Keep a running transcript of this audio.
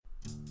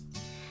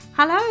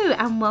Hello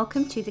and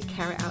welcome to the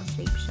Care It Out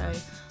Sleep Show,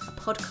 a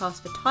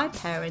podcast for tired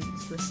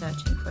parents who are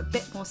searching for a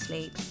bit more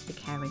sleep the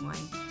caring way.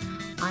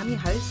 I'm your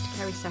host,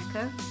 Kerry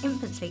Secker,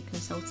 infant sleep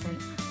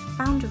consultant,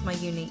 founder of my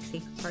unique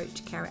sleep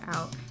approach, Care It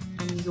Out,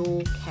 and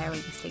your caring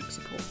sleep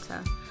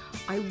supporter.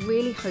 I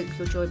really hope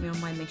you'll join me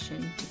on my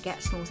mission to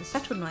get Smalls a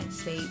settled night's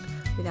sleep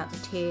without the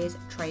tears,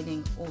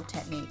 training or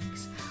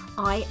techniques.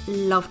 I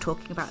love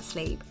talking about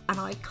sleep and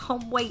I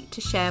can't wait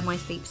to share my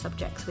sleep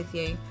subjects with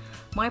you.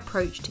 My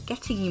approach to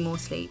getting you more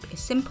sleep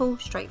is simple,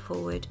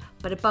 straightforward,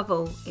 but above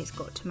all, it's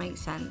got to make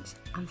sense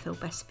and feel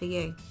best for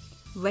you.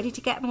 Ready to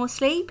get more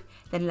sleep?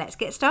 Then let's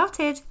get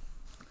started.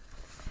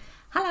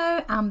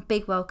 Hello and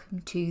big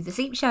welcome to The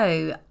Sleep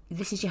Show.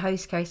 This is your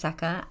host, Kerry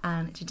Secker,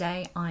 and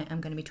today I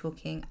am going to be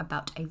talking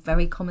about a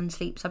very common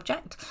sleep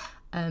subject,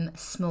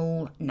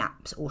 small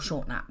naps or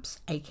short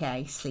naps,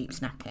 aka sleep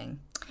snacking.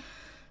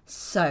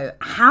 So,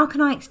 how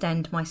can I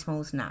extend my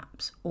Small's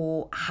naps,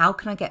 or how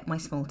can I get my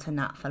Small to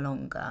nap for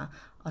longer,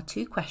 are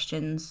two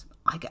questions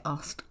I get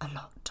asked a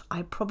lot.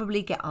 I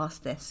probably get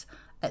asked this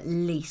at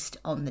least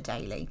on the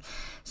daily.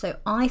 So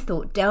I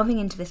thought delving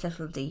into this a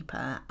little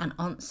deeper and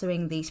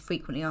answering these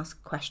frequently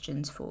asked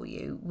questions for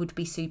you would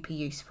be super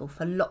useful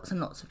for lots and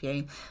lots of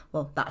you.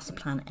 Well, that's the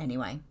plan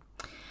anyway.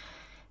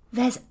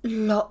 There's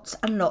lots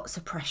and lots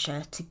of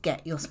pressure to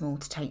get your Small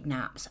to take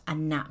naps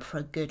and nap for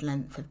a good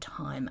length of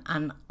time.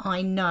 And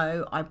I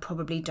know I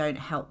probably don't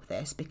help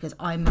this because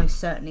I most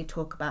certainly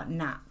talk about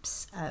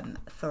naps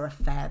for a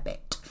fair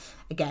bit.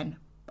 Again,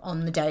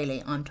 on the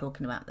daily, I'm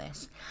talking about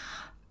this.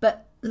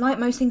 But like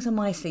most things on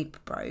my sleep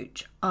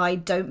approach, I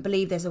don't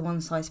believe there's a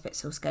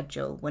one-size-fits-all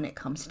schedule when it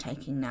comes to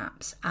taking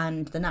naps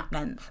and the nap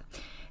length.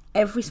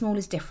 Every Small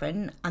is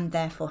different and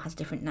therefore has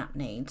different nap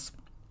needs.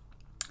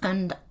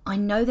 And I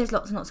know there's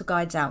lots and lots of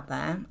guides out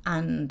there,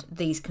 and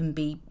these can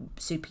be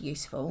super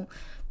useful,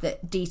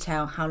 that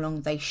detail how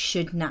long they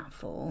should nap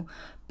for,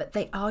 but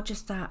they are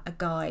just that, a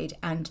guide,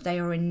 and they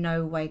are in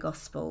no way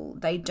gospel.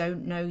 They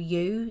don't know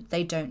you,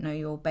 they don't know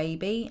your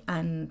baby,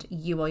 and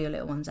you are your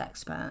little one's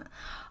expert.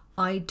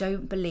 I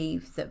don't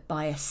believe that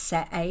by a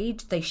set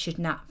age they should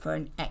nap for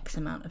an X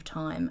amount of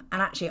time.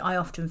 And actually, I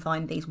often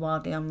find these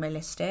wildly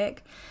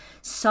unrealistic.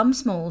 Some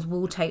Smalls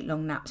will take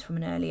long naps from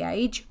an early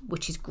age,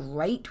 which is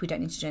great. We don't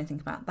need to do anything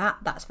about that.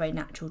 That's very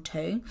natural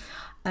too.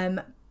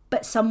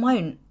 But some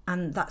won't,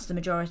 and that's the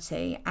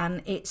majority.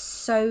 And it's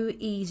so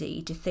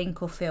easy to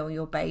think or feel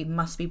your babe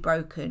must be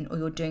broken or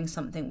you're doing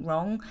something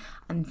wrong,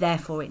 and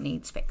therefore it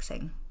needs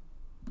fixing.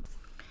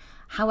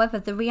 However,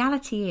 the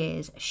reality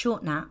is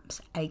short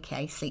naps,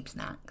 aka sleep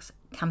snacks,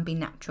 can be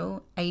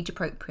natural, age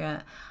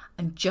appropriate,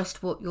 and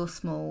just what your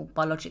Small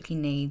biologically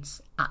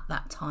needs at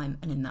that time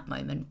and in that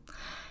moment.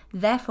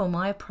 Therefore,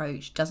 my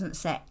approach doesn't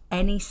set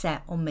any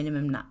set or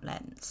minimum nap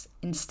lengths.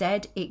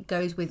 Instead, it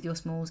goes with your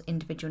Small's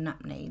individual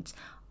nap needs.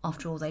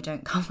 After all, they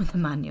don't come with a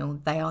manual,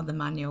 they are the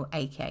manual,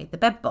 aka the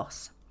bed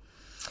boss.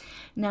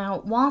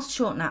 Now, whilst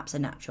short naps are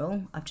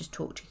natural, I've just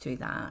talked you through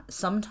that,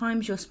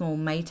 sometimes your Small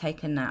may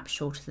take a nap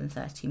shorter than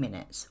 30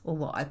 minutes, or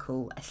what I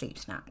call a sleep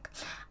snack.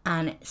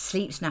 And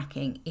sleep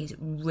snacking is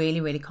really,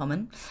 really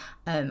common.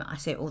 I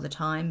say it all the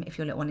time. If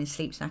your little one is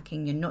sleep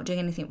snacking, you're not doing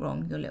anything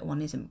wrong. Your little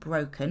one isn't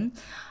broken.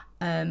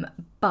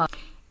 But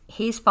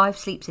here's 5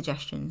 sleep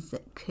suggestions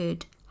that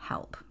could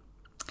help.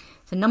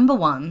 So number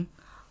 1,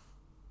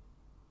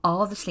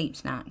 are the sleep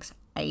snacks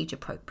age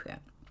appropriate?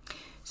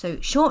 So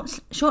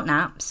short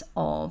naps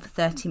of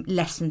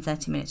less than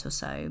 30 minutes or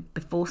so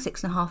before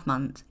 6.5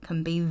 months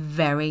can be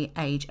very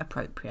age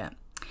appropriate.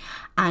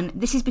 And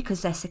this is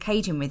because their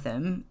circadian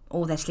rhythm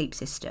or their sleep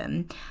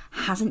system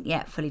hasn't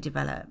yet fully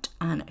developed.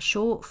 And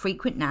short,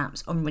 frequent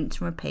naps on rinse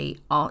and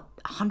repeat are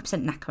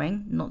 100%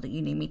 knackering, not that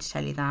you need me to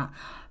tell you that,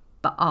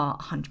 but are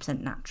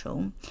 100%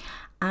 natural.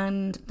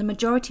 And the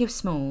majority of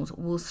Smalls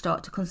will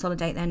start to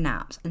consolidate their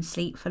naps and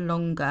sleep for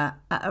longer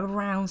at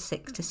around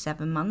 6 to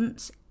 7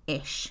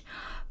 months-ish.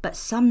 But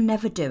some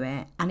never do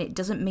it, and it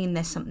doesn't mean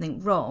there's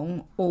something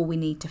wrong or we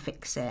need to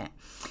fix it.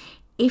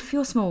 If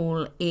your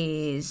Small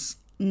is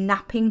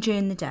napping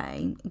during the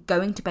day,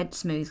 going to bed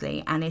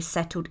smoothly, and is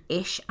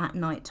settled-ish at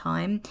night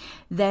time,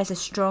 there's a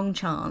strong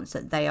chance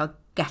that they are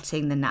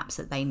getting the naps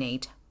that they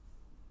need.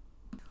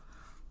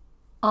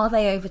 Are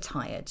they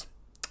overtired?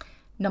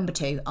 Number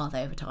 2, are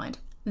they overtired?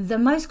 The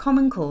most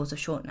common cause of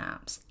short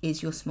naps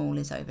is your Small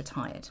is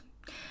overtired.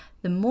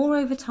 The more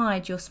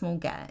overtired your Small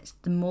gets,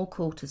 the more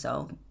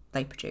cortisol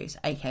they produce,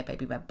 aka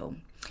baby Red Bull.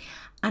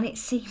 And it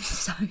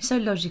seems so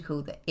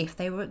logical that if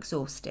they were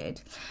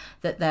exhausted,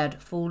 that they'd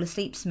fall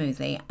asleep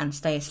smoothly and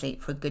stay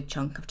asleep for a good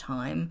chunk of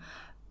time.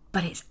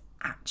 But it's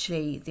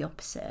actually the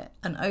opposite.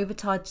 An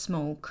overtired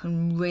Small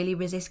can really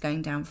resist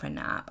going down for a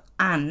nap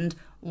and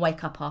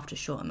wake up after a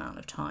short amount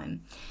of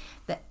time.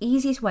 The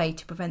easiest way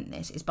to prevent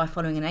this is by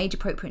following an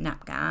age-appropriate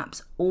nap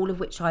gaps, all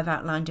of which I've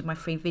outlined in my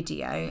free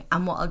video.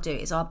 And what I'll do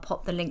is I'll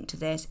pop the link to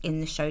this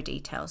in the show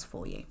details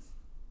for you.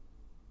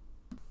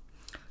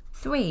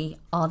 3,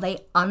 are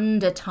they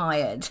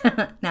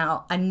undertired?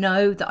 Now, I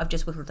know that I've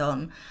just whittled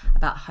on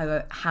about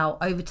how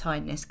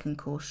overtiredness can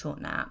cause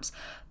short naps,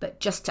 but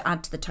just to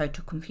add to the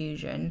total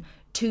confusion,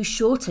 too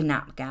short a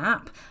nap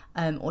gap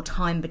or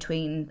time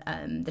between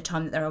the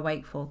time that they're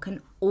awake for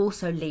can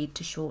also lead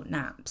to short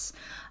naps.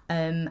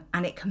 And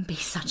it can be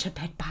such a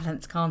bad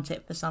balance, can't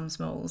it, for some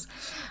smalls?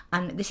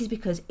 And this is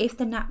because if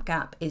the nap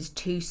gap is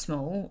too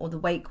small, or the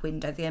wake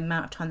window, the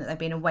amount of time that they've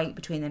been awake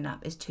between the nap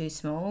is too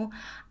small,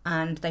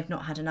 and they've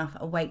not had enough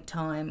awake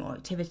time or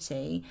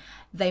activity,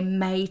 they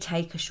may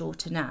take a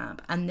shorter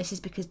nap. And this is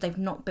because they've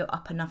not built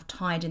up enough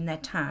tide in their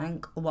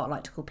tank, or what I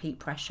like to call peak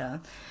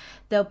pressure.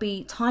 They'll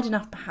be tired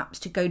enough perhaps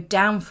to go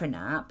down for a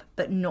nap,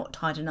 but not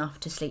tired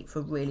enough to sleep for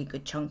a really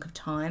good chunk of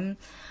time.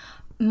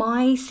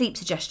 My sleep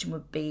suggestion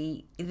would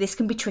be, this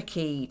can be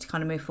tricky to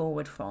kind of move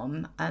forward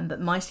from,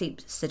 but my sleep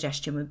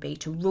suggestion would be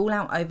to rule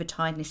out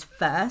overtiredness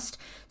first.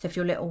 So if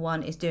your little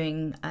one is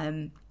doing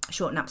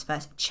short naps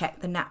first,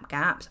 check the nap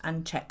gaps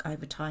and check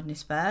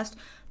overtiredness first.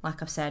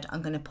 Like I've said,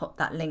 I'm going to pop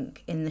that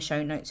link in the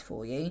show notes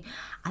for you.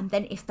 And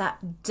then if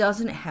that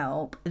doesn't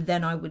help,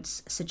 then I would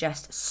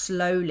suggest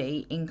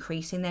slowly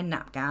increasing their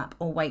nap gap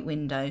or wake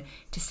window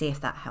to see if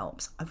that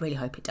helps. I really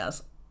hope it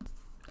does.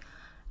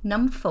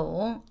 Number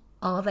 4,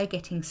 are they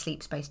getting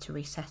sleep space to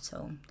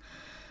resettle?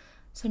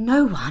 So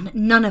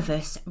none of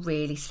us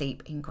really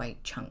sleep in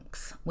great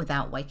chunks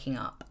without waking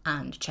up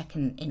and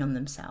checking in on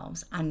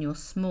themselves. And your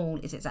small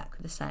is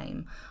exactly the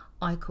same.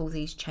 I call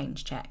these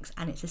change checks,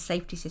 and it's a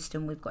safety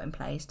system we've got in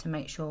place to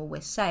make sure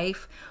we're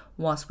safe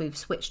whilst we've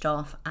switched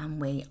off and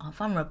we are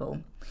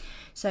vulnerable.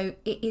 So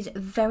it is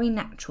very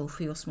natural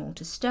for your small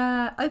to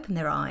stir, open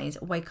their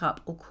eyes, wake up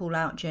or call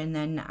out during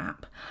their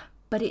nap,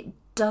 but it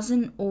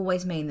doesn't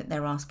always mean that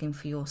they're asking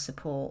for your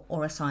support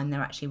or a sign they're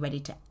actually ready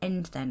to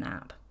end their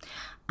nap.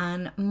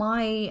 And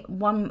my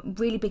one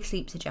really big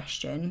sleep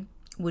suggestion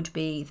would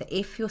be that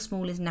if your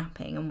small is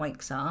napping and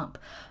wakes up,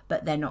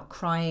 but they're not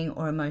crying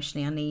or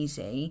emotionally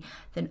uneasy,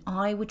 then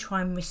I would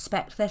try and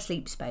respect their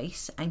sleep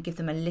space and give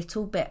them a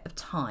little bit of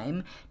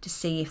time to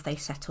see if they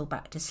settle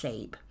back to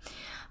sleep.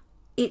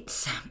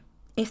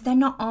 If they're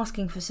not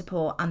asking for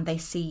support and they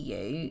see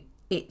you,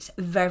 it's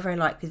very, very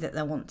likely that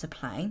they'll want to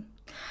play.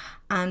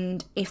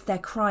 And if they're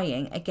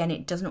crying, again,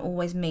 it doesn't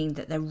always mean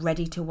that they're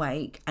ready to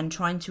wake, and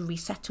trying to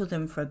resettle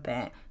them for a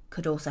bit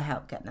could also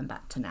help get them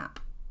back to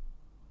nap.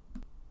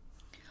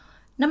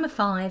 Number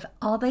 5,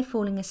 are they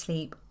falling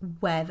asleep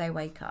where they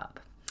wake up?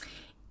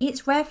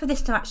 It's rare for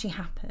this to actually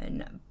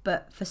happen,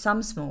 but for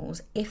some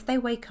smalls, if they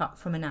wake up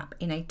from a nap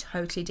in a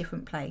totally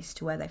different place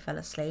to where they fell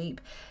asleep,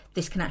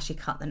 this can actually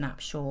cut the nap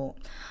short.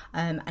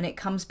 And it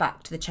comes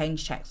back to the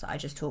change checks that I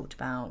just talked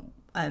about.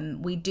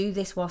 We do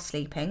this while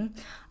sleeping,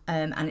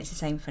 and it's the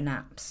same for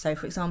naps. So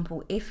for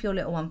example, if your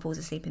little one falls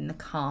asleep in the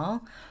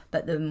car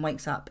but then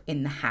wakes up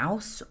in the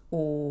house,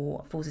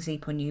 or falls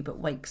asleep on you but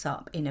wakes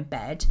up in a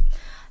bed,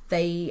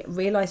 they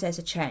realise there's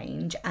a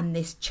change, and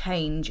this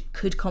change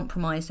could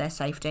compromise their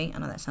safety. I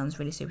know that sounds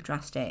really super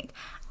drastic,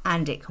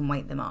 and it can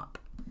wake them up.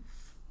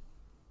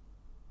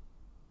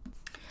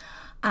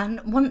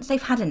 And once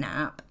they've had a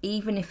nap,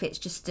 even if it's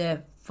just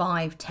a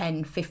 5,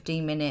 10,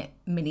 15 minute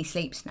mini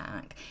sleep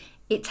snack,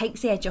 it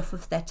takes the edge off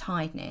of their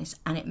tiredness,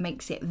 and it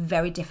makes it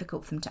very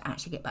difficult for them to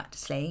actually get back to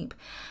sleep.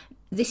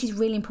 This is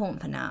really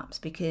important for naps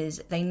because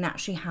they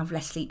naturally have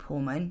less sleep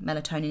hormone,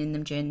 melatonin, in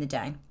them during the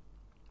day.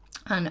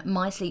 And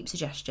my sleep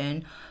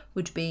suggestion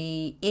would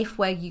be, if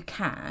where you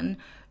can,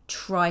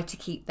 try to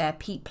keep their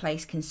peak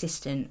place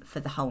consistent for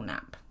the whole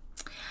nap.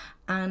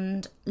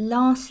 And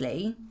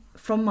lastly,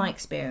 from my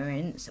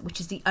experience, which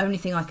is the only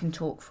thing I can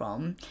talk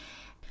from,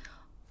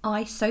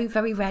 I so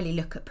very rarely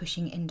look at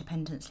pushing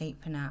independent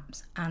sleep for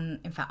naps. And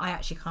in fact, I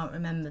actually can't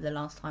remember the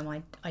last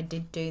time I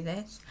did do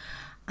this.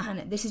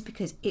 And this is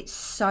because it's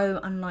so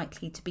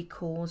unlikely to be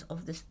cause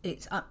of this.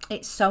 It's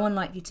so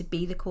unlikely to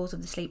be the cause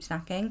of the sleep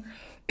snacking,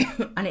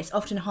 and it's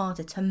often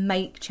harder to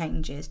make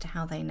changes to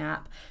how they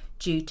nap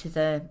due to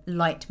the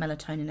light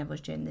melatonin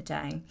levels during the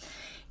day.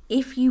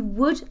 If you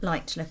would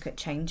like to look at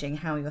changing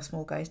how your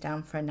small goes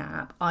down for a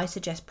nap, I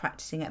suggest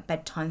practicing at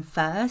bedtime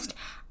first,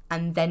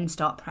 and then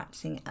start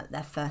practicing at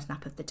their first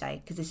nap of the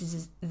day, because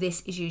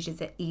this is usually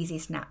the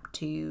easiest nap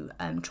to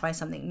try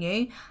something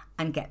new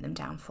and get them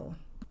down for.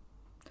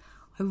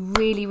 I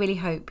really, really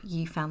hope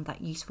you found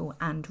that useful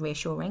and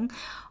reassuring.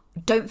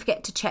 Don't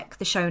forget to check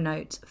the show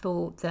notes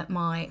for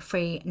my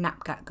free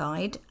nap gap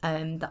guide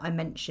that I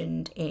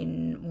mentioned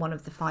in one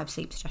of the 5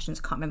 sleep suggestions.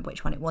 I can't remember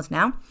which one it was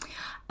now.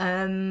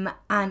 And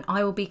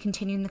I will be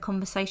continuing the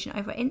conversation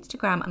over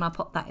Instagram, and I'll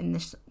pop that in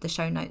the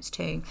show notes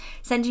too.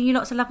 Sending you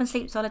lots of love and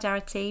sleep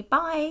solidarity.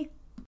 Bye.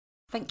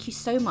 Thank you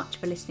so much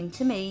for listening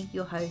to me,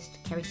 your host,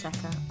 Kerry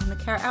Secker, on the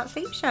Care It Out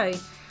Sleep Show.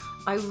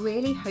 I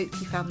really hope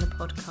you found the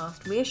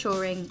podcast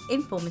reassuring,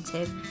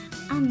 informative,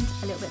 and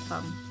a little bit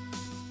fun.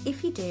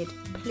 If you did,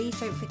 please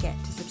don't forget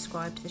to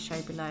subscribe to the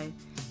show below,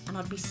 and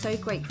I'd be so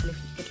grateful if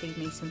you could leave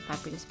me some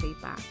fabulous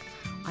feedback.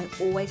 I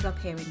always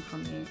love hearing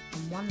from you,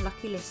 and one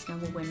lucky listener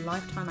will win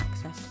lifetime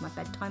access to my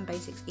Bedtime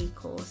Basics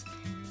e-course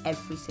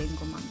every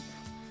single month.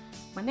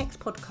 My next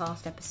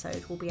podcast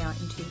episode will be out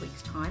in 2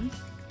 weeks' time.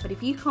 But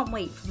if you can't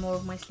wait for more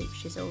of my sleep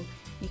shizzle,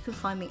 you can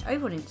find me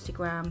over on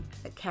Instagram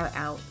at Carrot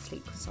Out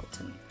Sleep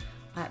Consultant.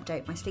 I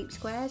update my sleep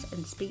squares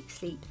and speak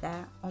sleep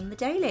there on the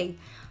daily.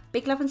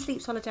 Big love and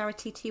sleep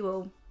solidarity to you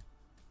all.